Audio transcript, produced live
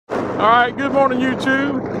Alright, good morning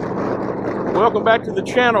YouTube. Welcome back to the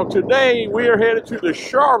channel. Today we are headed to the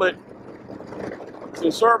Charlotte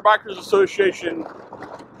Concerned Bikers Association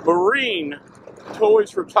Marine Toys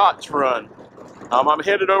for Tots run. I'm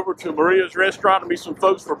headed over to Maria's restaurant to meet some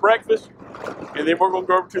folks for breakfast, and then we're going to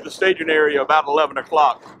go over to the staging area about 11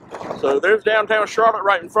 o'clock. So there's downtown Charlotte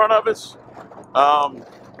right in front of us.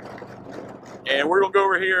 And we're going to go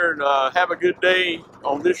over here and have a good day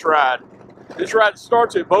on this ride. This ride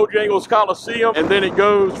starts at Bojangles Coliseum, and then it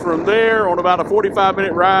goes from there on about a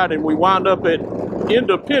 45-minute ride, and we wind up at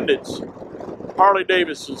Independence, Harley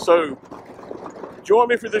Davidson. So join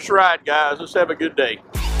me for this ride, guys. Let's have a good day.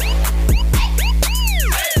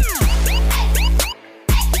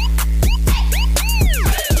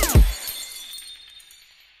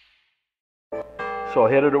 So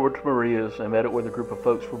I headed over to Maria's and met up with a group of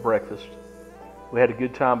folks for breakfast. We had a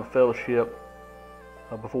good time of fellowship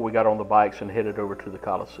before we got on the bikes and headed over to the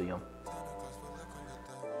Coliseum.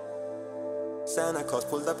 Santa Claus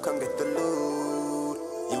pulled up, come get the loot.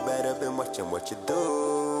 You better been watching what you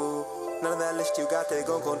do. None of that list you got, they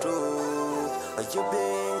gon' go through. Are you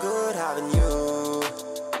being good, haven't you?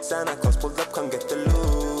 Santa Claus pulled up, come get the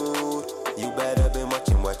loot. You better been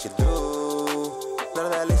watching what you do. None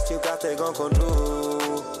of that list you got, they gon' go through.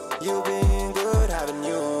 You being good, haven't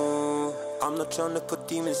you? I'm not trying to put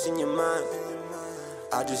demons in your mind.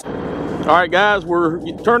 Alright guys, we're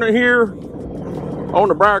turning here on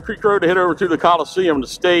the Briar Creek Road to head over to the Coliseum to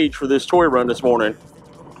stage for this toy run this morning.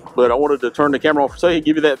 But I wanted to turn the camera off for a second,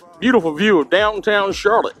 give you that beautiful view of downtown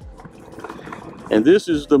Charlotte. And this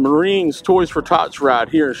is the Marines Toys for Tots ride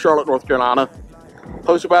here in Charlotte, North Carolina,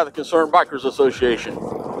 hosted by the Concerned Bikers Association.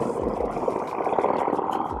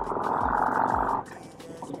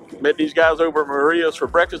 Met these guys over at Maria's for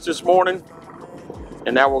breakfast this morning.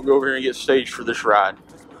 And now we'll go over here and get staged for this ride.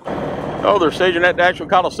 Oh, they're staging at the actual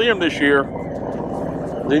Coliseum this year.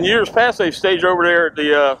 In years past, they've staged over there at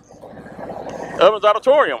the Ovens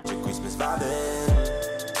Auditorium.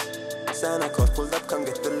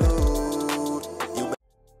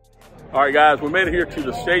 All right, guys, we made it here to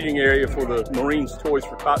the staging area for the Marines Toys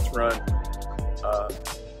for Tots run.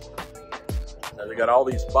 They got all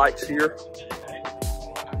these bikes here.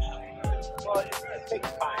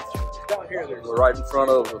 We're right in front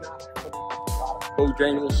of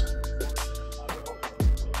Bojangles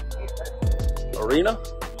Arena.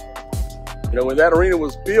 You know, when that arena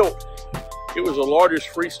was built, it was the largest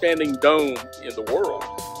freestanding dome in the world,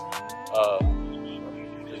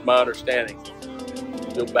 is my understanding.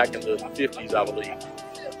 Built back in the 50s, I believe.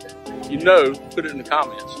 If you know, put it in the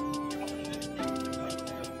comments.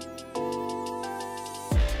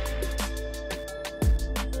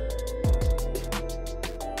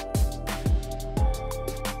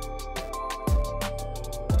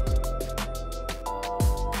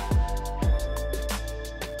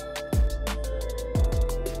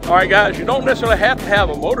 All right, guys, you don't necessarily have to have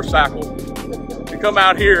a motorcycle to come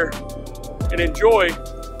out here and enjoy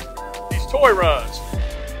these toy runs.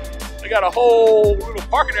 They got a whole little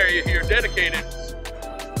parking area here dedicated.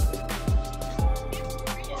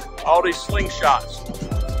 All these slingshots.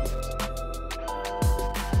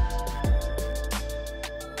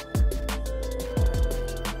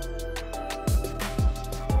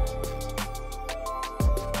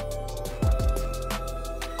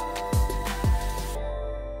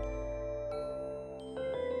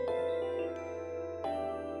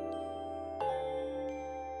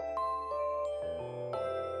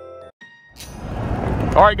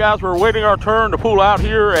 All right, guys, we're waiting our turn to pull out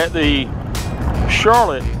here at the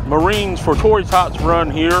Charlotte Marines for Toy Tots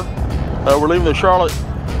run here. We're leaving the Charlotte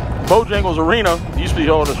Bojangles Arena. It used to be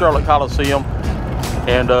called the Charlotte Coliseum.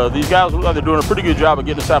 And these guys look like they're doing a pretty good job of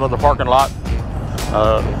getting us out of the parking lot.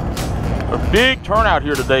 A big turnout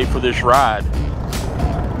here today for this ride.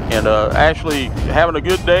 And actually having a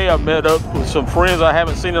good day. I've met up with some friends I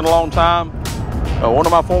haven't seen in a long time. One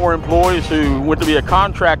of my former employees who went to be a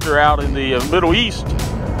contractor out in the Middle East,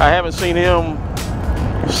 I haven't seen him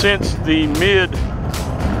since the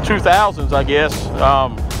mid-2000s, I guess.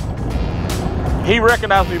 He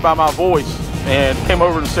recognized me by my voice and came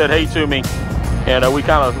over and said hey to me. And we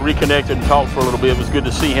kind of reconnected and talked for a little bit. It was good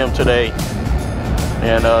to see him today.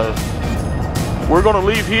 And we're going to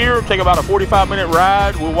leave here, take about a 45-minute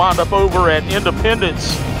ride. We'll wind up over at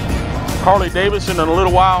Independence, Harley Davidson in a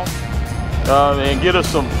little while. And get us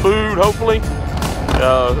some food, hopefully,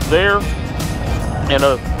 there. And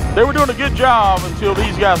they were doing a good job until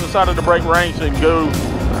these guys decided to break ranks and go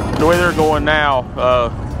the way they're going now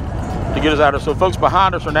to get us out of. So folks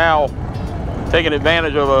behind us are now taking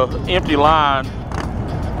advantage of an empty line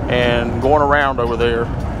and going around over there.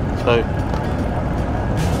 So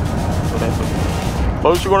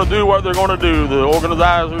Folks are going to do what they're going to do. The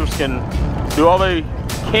organizers can do all they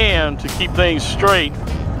can to keep things straight,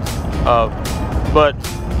 but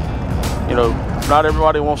you know, not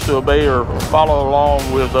everybody wants to obey or follow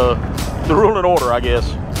along with the rule and order, I guess.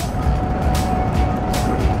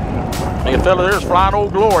 And a fella there's flying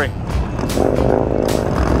Old Glory.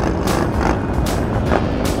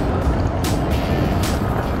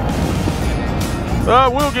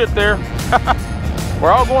 We'll get there.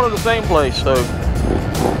 We're all going to the same place, so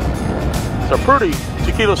it's a pretty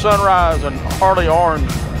tequila sunrise and Harley orange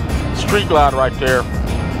street glide right there.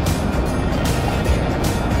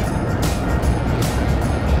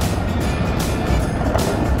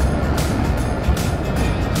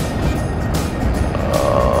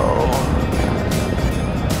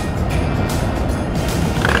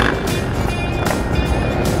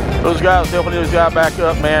 Those guys helping this guy back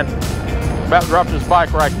up, man. About dropped his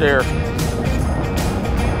bike right there.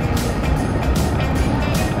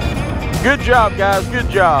 Good job, guys, good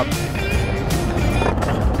job.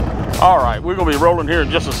 All right, we're gonna be rolling here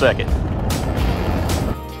in just a second.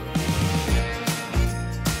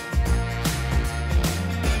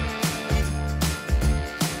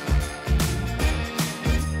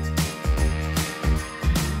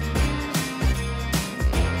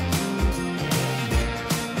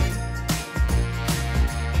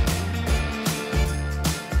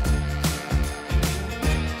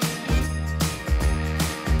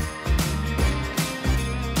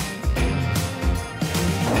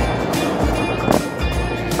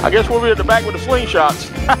 I guess we'll be at the back with the slingshots.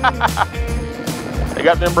 They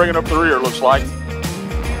got them bringing up the rear, looks like.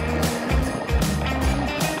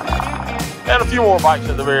 And a few more bikes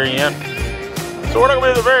at the very end. So we're not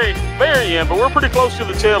going to be at the very end, but we're pretty close to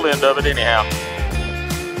the tail end of it anyhow.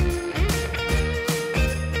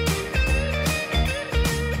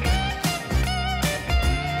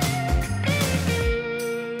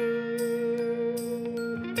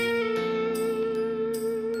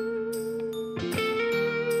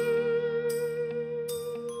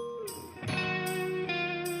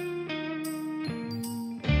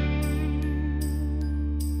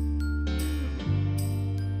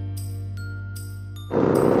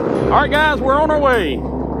 All right, guys, we're on our way.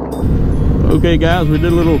 Okay, guys, we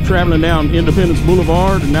did a little traveling down Independence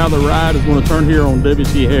Boulevard, and now the ride is going to turn here on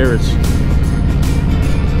W.C. Harris.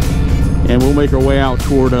 And we'll make our way out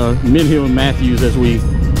toward Mint Hill and Matthews as we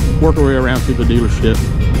work our way around to the dealership.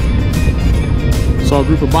 Saw a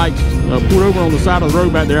group of bikes pulled over on the side of the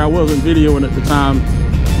road back there. I wasn't videoing at the time.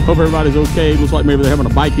 Hope everybody's okay. Looks like maybe they're having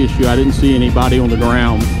a bike issue. I didn't see anybody on the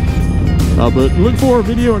ground. But look for a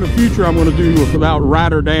video in the future I'm going to do about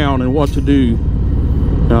rider down and what to do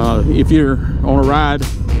if you're on a ride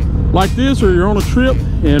like this, or you're on a trip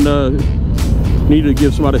and need to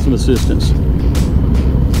give somebody some assistance.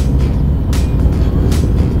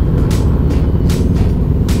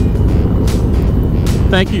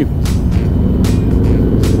 Thank you.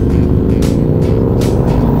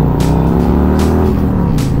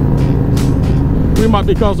 We might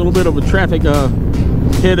be causing a little bit of a traffic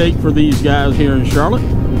headache for these guys here in Charlotte.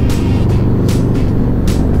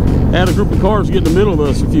 Had a group of cars get in the middle of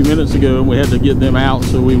us a few minutes ago, and we had to get them out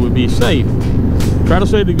so we would be safe. Try to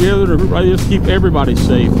stay together in a group like this to keep everybody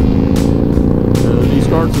safe. These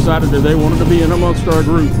cars decided that they wanted to be in amongst our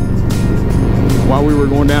group while we were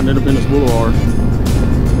going down Independence Boulevard.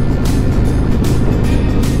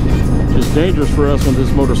 It's dangerous for us on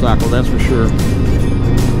this motorcycle, that's for sure.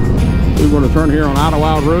 We're going to turn here on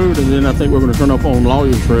Idlewild Road, and then I think we're going to turn up on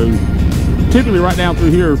Lawyers Road. Typically right down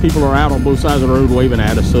through here, people are out on both sides of the road waving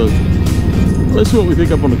at us, so let's see what we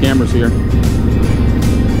pick up on the cameras here.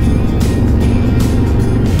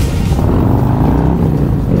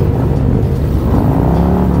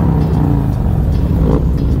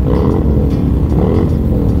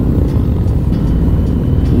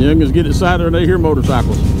 Youngins get excited when they hear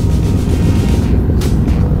motorcycles.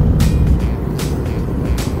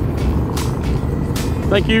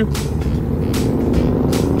 Thank you.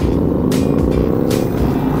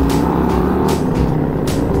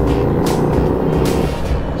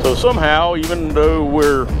 So somehow, even though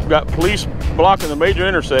we've got police blocking the major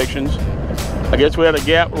intersections, I guess we had a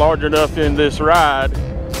gap large enough in this ride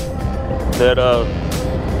that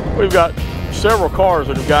we've got several cars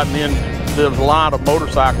that have gotten in the line of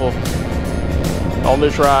motorcycles on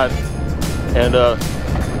this ride. And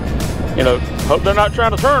you know, hope they're not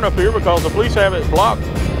trying to turn up here, because the police have it blocked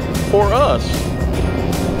for us.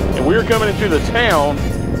 And we're coming into the town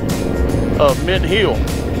of Mint Hill.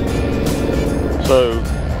 So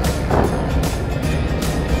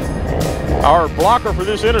our blocker for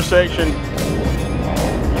this intersection,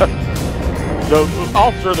 the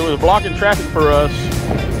officer that was blocking traffic for us,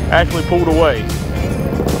 actually pulled away.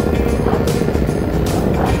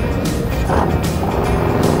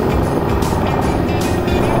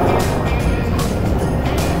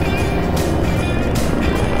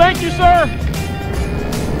 Thank you, sir.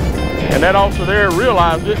 And that officer there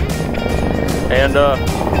realized it and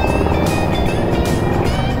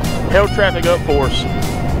held traffic up for us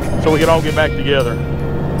so we could all get back together.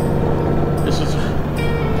 This is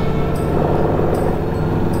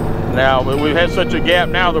now, but we've had such a gap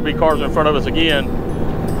now, there'll be cars in front of us again.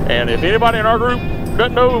 And if anybody in our group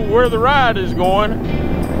doesn't know where the ride is going,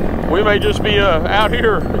 we may just be out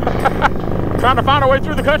here trying to find our way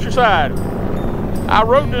through the countryside. I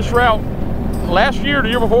rode this route last year, the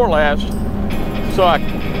year before last, so I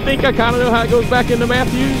think I kind of know how it goes back into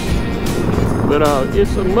Matthews. But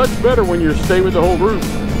it's much better when you stay with the whole group.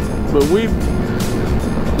 But we've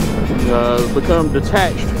become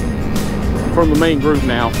detached from the main group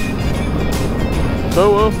now.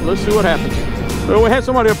 So let's see what happens. Well, we had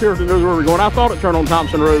somebody up here that knows where we're going. I thought it turned on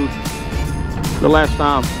Thompson Road the last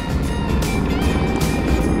time.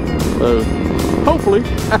 So hopefully.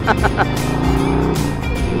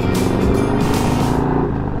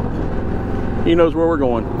 He knows where we're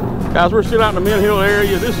going. Guys, we're still out in the Mill Hill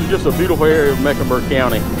area. This is just a beautiful area of Mecklenburg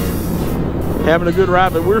County. Having a good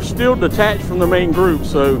ride, but we're still detached from the main group,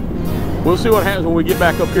 so we'll see what happens when we get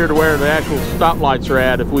back up here to where the actual stoplights are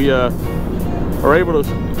at. If we are able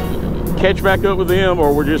to catch back up with them,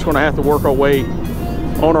 or we're just going to have to work our way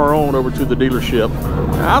on our own over to the dealership.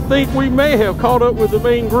 I think we may have caught up with the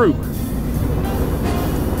main group,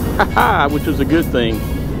 which is a good thing.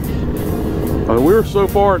 I mean, we're so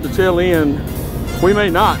far at the tail end, we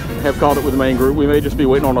may not have caught it with the main group. We may just be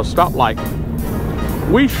waiting on a stoplight.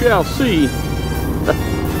 We shall see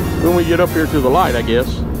when we get up here to the light, I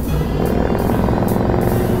guess.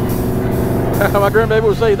 My grandbaby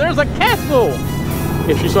would say, there's a castle!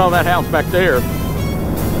 If she saw that house back there,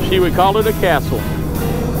 she would call it a castle.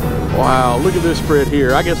 Wow, look at this spread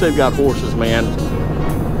here. I guess they've got horses, man.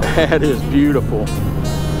 That is beautiful.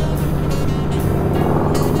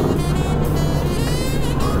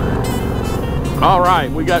 All right,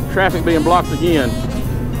 we got traffic being blocked again.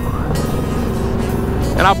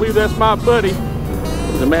 And I believe that's my buddy,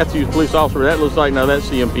 the Matthews police officer. That looks like, no, that's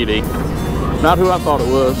CMPD. Not who I thought it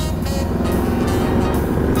was.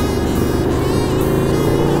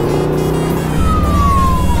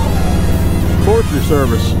 Forestry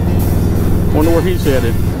Service. Wonder where he's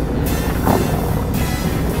headed.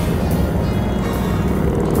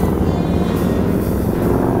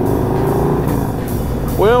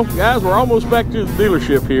 Well, guys, we're almost back to the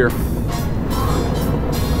dealership here.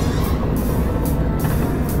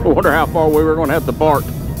 I wonder how far away we're going to have to park.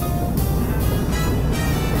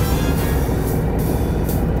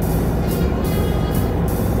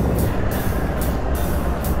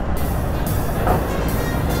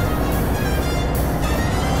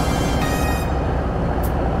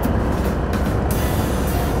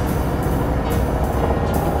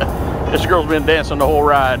 This girl's been dancing the whole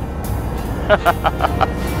ride.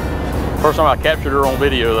 First time I captured her on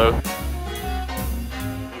video, though.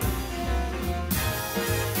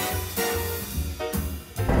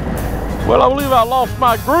 Well, I believe I lost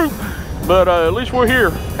my group, but at least we're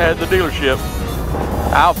here at the dealership.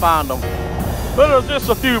 I'll find them. But there's just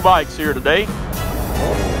a few bikes here today.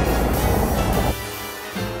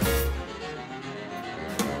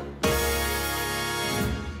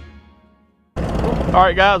 All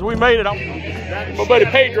right, guys, we made it. My buddy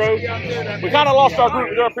Pedro, we kind of lost our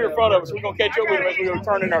group. They're up here in front of us. We're going to catch up with them as we go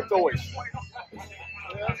turn in our toys.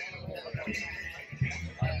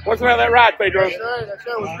 What's about that ride, Pedro? That's right.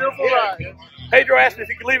 It was a beautiful ride. Pedro asked me if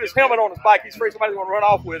he could leave his helmet on his bike. He's afraid somebody's going to run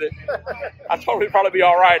off with it. I told him he'd probably be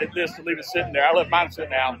all right at this to leave it sitting there. I left mine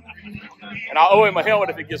sitting out. And I owe him a helmet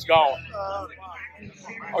if it gets gone.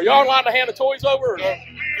 Are y'all in line to hand the toys over? Or?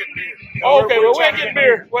 Oh, okay, well, we ain't getting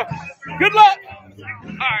beer. Well, good luck.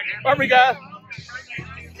 All right. Remember, guys.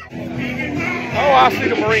 Oh, I see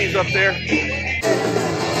the Marines up there.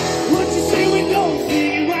 What you say we don't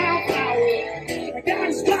see wild power? I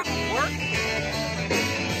gotta stop.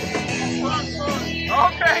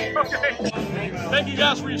 Okay, okay. Thank you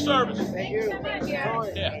guys for your service. Thank you.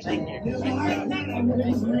 Yeah.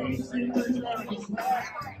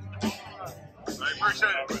 I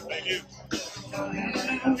appreciate it. Thank you.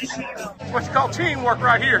 What's called teamwork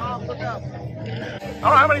right here. I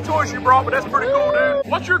don't know how many toys you brought, but that's pretty cool, dude.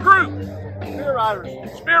 What's your group? Spear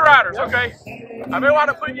Riders. Spear Riders, okay. I may wind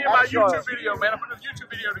up putting you in my YouTube video, man. I put a YouTube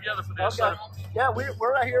video together for this. Okay. Yeah,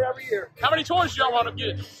 we're right here every year. How many toys do y'all want to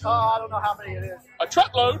get? I don't know how many it is. A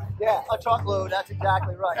truckload? Yeah, a truckload. That's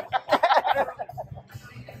exactly right.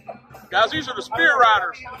 Guys, these are the Spirit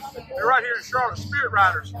Riders. They're right here in Charlotte, Spirit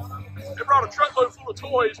Riders. They brought a truckload full of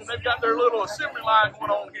toys, and they've got their little assembly line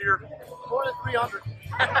going on here. More than 300.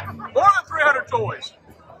 More than 300 toys.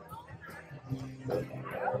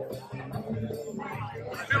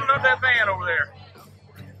 Filling up that van over there.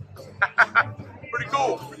 Pretty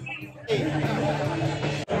cool.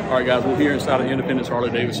 All right, guys, we're here inside of Independence Harley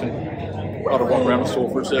Davidson. Thought I'd walk around the store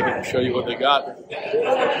for a second and show you what they got.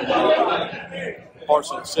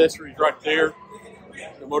 Parts and accessories right there.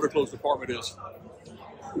 The motor clothes department is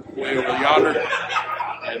way over yonder.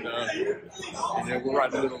 And then we're right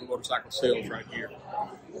in the middle of the motorcycle sales right here.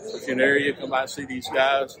 So if you're in the area, come by and see these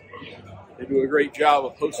guys. They do a great job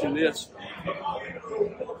of posting this.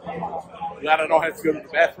 Glad I don't have to go to the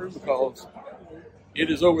bathroom because it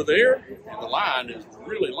is over there and the line is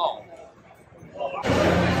really long.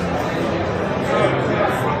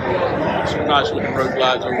 Some nice looking road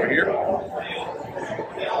glides over here.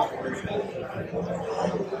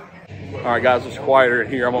 All right, guys, it's quieter in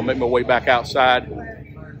here. I'm gonna make my way back outside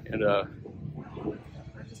and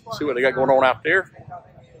see what they got going on out there.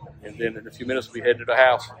 And then in a few minutes, we'll be heading to the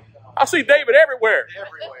house. I see David everywhere.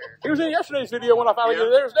 He was in yesterday's video when I finally get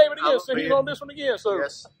there. There's David again, so he's on this one again. So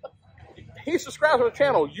yes. He subscribed to the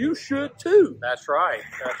channel. You should too. That's right.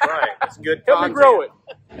 That's right. It's good Help content. me grow it.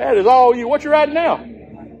 That is all you. What you riding now?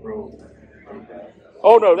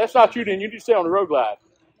 Oh no, that's not you then. You need to stay on the road glide.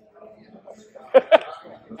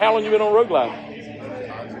 How long you been on road glide?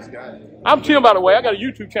 I'm Tim, by the way. I got a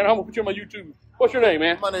YouTube channel. I'm gonna put you on my YouTube. What's your name,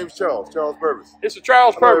 man? My name's Charles Purvis. It's a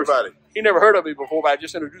Charles Purvis. Everybody. He never heard of me before, but I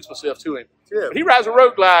just introduced myself to him. Yeah. But he rides a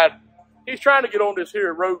road glide. He's trying to get on this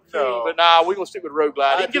here road thing, but nah, we're gonna stick with the road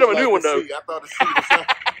glide. He can get him a new one though.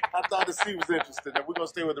 I thought the C was interesting, and we're gonna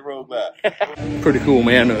stay with the road glide. Pretty cool,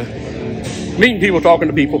 man. Meeting people, talking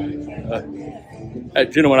to people. That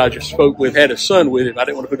gentleman I just spoke with had a son with him. I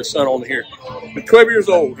didn't want to put his son on here. But 12 years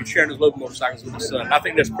old, he's sharing his love motorcycles with his son. I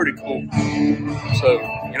think that's pretty cool. So,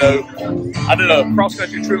 you know, I did a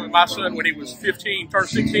cross-country trip with my son when he was 15, turned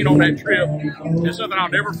 16 on that trip. It's something I'll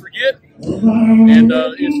never forget. And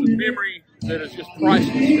it's a memory that is just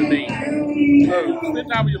priceless to me. So, spend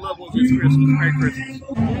time with your loved ones this Christmas. Merry Christmas.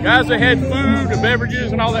 Guys, they had food and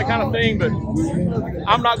beverages and all that kind of thing, but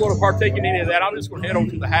I'm not going to partake in any of that. I'm just going to head on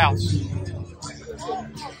to the house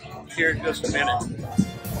here in just a minute.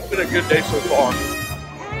 It's been a good day so far.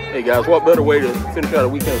 Hey guys, what better way to finish out a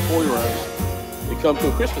weekend of toy runs than come to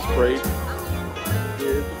a Christmas parade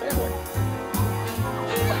with the family.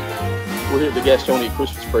 We're here at the Gastonia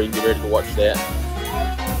Christmas parade and get ready to watch that.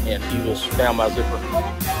 And Eagles found my zipper.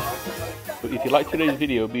 But if you like today's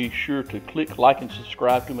video, be sure to click like and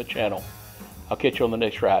subscribe to my channel. I'll catch you on the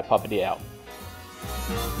next ride. Poppa-D out.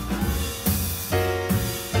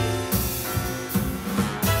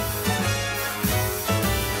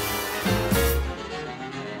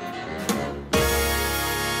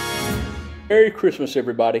 Merry Christmas,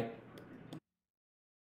 everybody.